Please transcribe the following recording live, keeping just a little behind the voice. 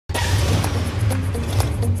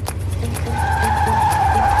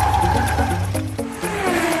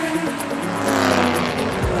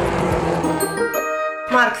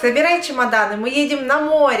собирай чемоданы, мы едем на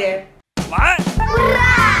море. Ура!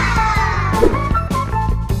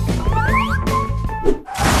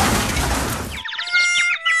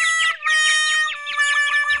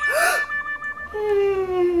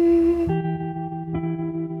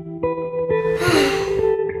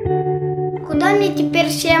 Куда мне теперь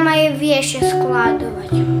все мои вещи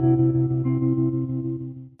складывать?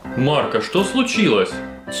 Марка, что случилось?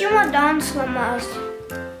 Чемодан сломался.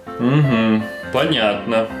 Угу,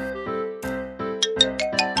 понятно.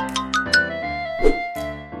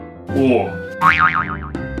 О!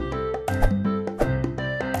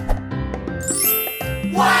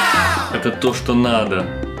 Это то, что надо.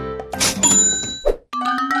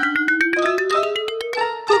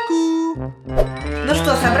 Ну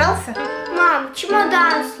что, собрался? Мам,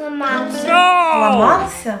 чемодан сломался.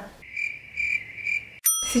 Сломался?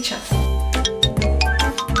 Сейчас.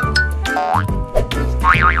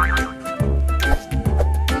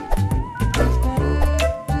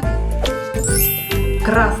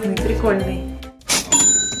 Красный, прикольный.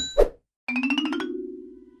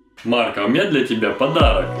 Марка, у меня для тебя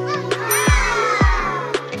подарок.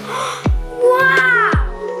 Вау!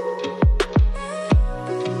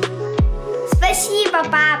 Спасибо,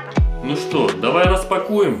 папа. Ну что, давай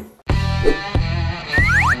распакуем.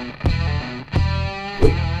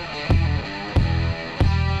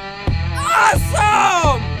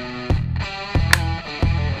 Awesome!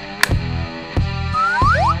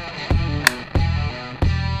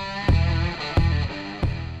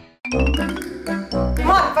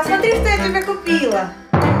 Марк, посмотри, что я тебе купила.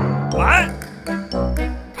 What?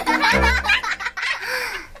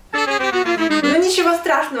 Ну ничего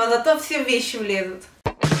страшного, зато все вещи влезут.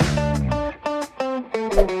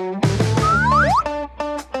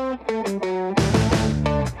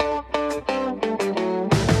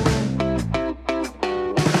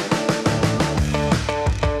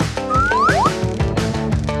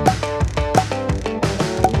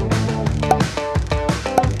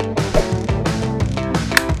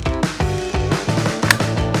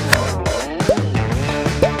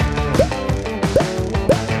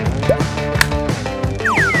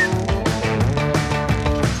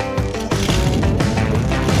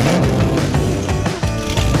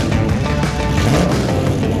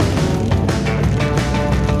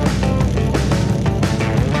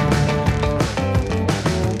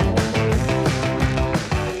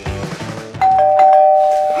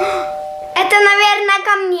 Это, наверное,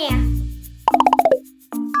 ко мне.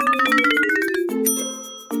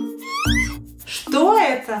 Что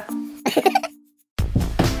это?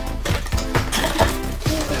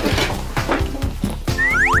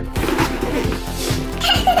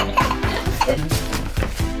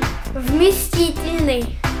 Вместительный.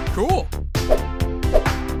 Cool.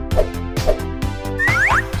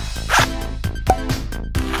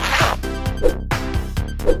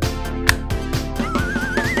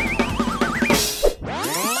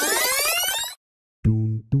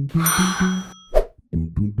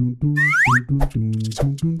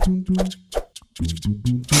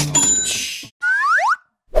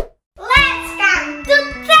 Let's come to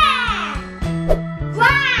ten.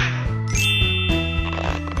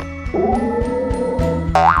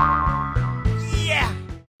 Yeah.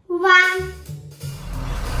 One.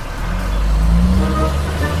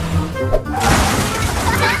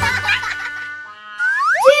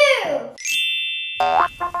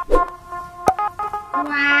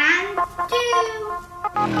 Two.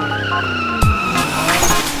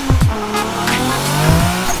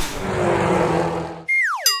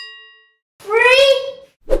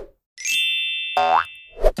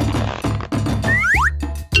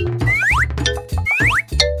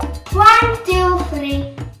 One, two. Three. One, two, three.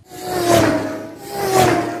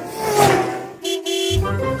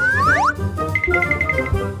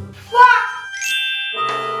 Four.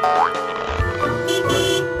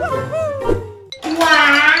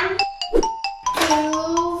 One,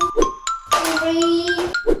 two,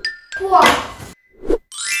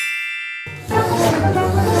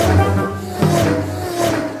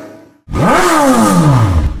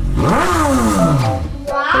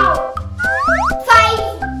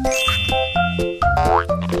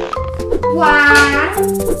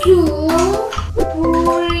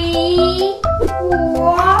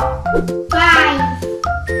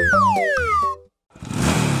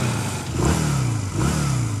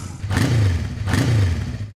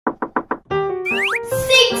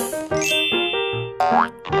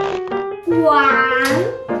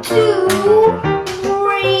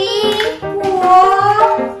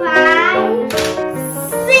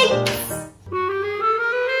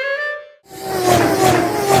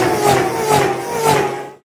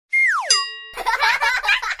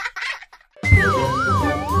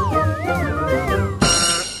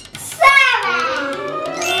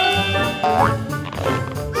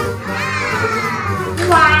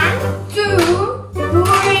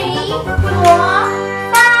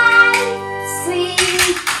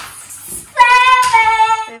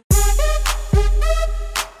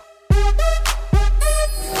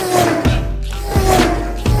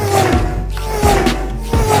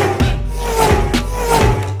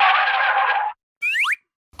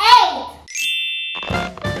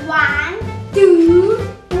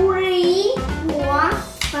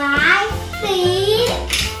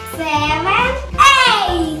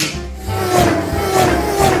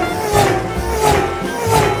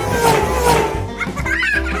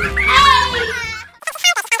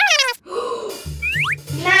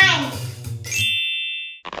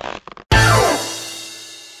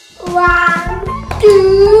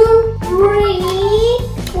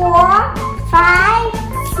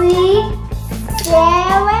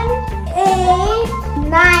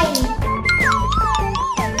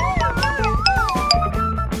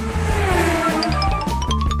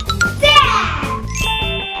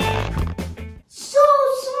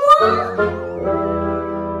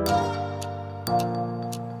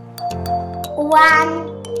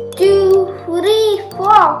 2, 3,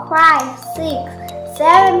 4, 5, 6,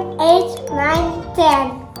 7, 8, 9,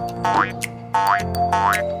 10.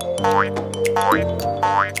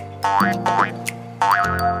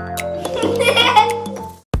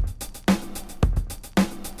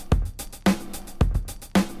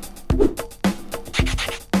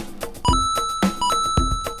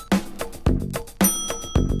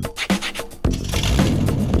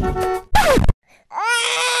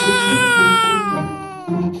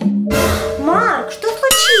 Марк, что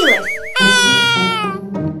случилось?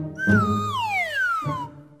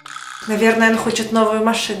 Наверное, он хочет новую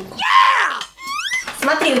машинку.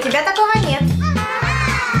 Смотри, у тебя такого нет.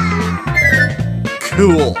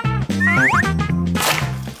 Cool.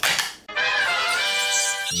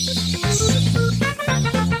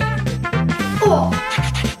 О!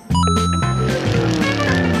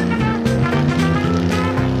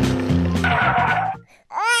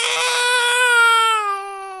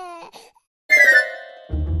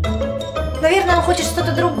 Наверное, он хочет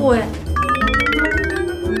что-то другое.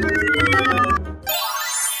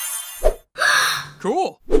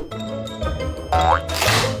 Cool.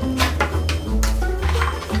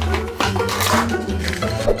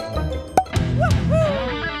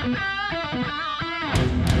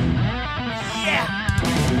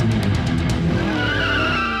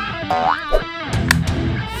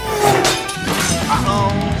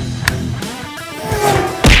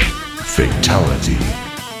 Fatality.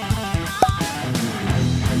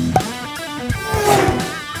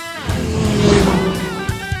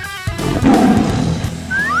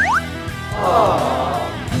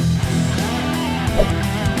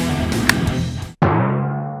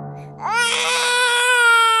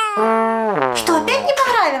 Что, опять не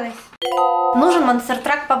понравилось? Нужен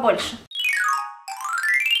монстр-трак побольше.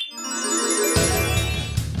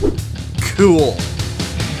 Cool.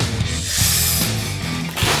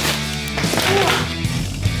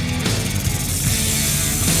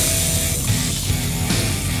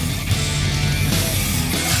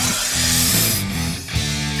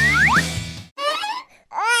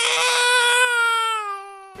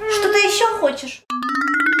 Что ты еще хочешь?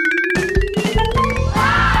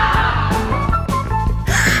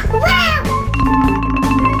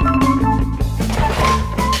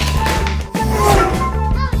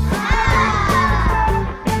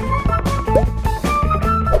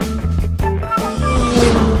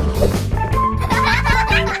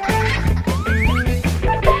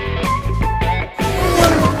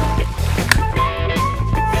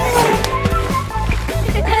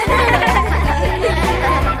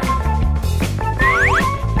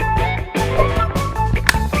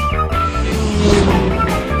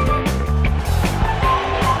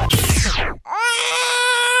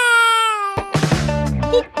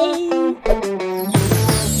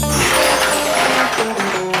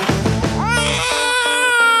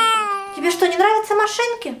 Тебе что, не нравятся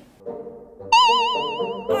машинки?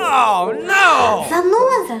 Oh no!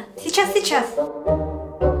 Заноза! Сейчас.